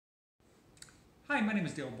Hi, my name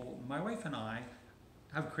is Dale Bolton. My wife and I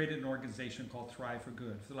have created an organization called Thrive for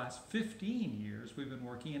Good. For the last 15 years, we've been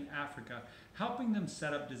working in Africa, helping them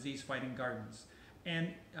set up disease-fighting gardens. And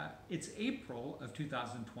it's April of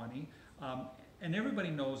 2020, and everybody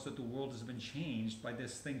knows that the world has been changed by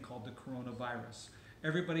this thing called the coronavirus.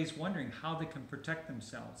 Everybody's wondering how they can protect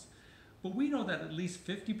themselves. But we know that at least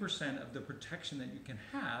 50% of the protection that you can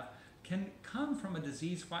have can come from a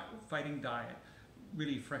disease-fighting diet.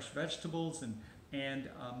 Really fresh vegetables and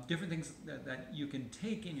different things that you can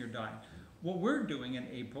take in your diet. What we're doing in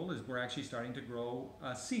April is we're actually starting to grow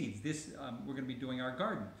seeds. We're going to be doing our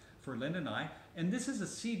garden for Linda and I, and this is a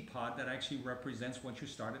seed pod that actually represents, once you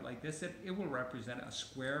start it like this, it will represent a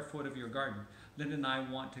square foot of your garden. Linda and I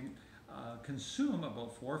want to consume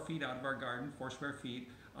about 4 feet out of our garden, 4 square feet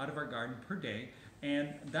out of our garden per day,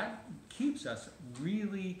 and that keeps us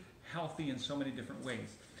really healthy in so many different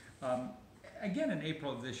ways. Again, in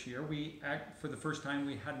April of this year, for the first time,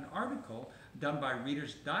 we had an article done by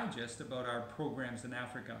Reader's Digest about our programs in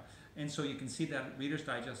Africa. And so you can see that at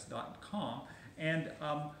readersdigest.com. And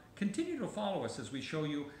continue to follow us as we show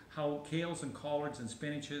you how kales and collards and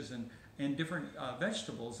spinaches and different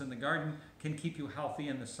vegetables in the garden can keep you healthy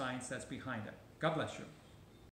and the science that's behind it. God bless you.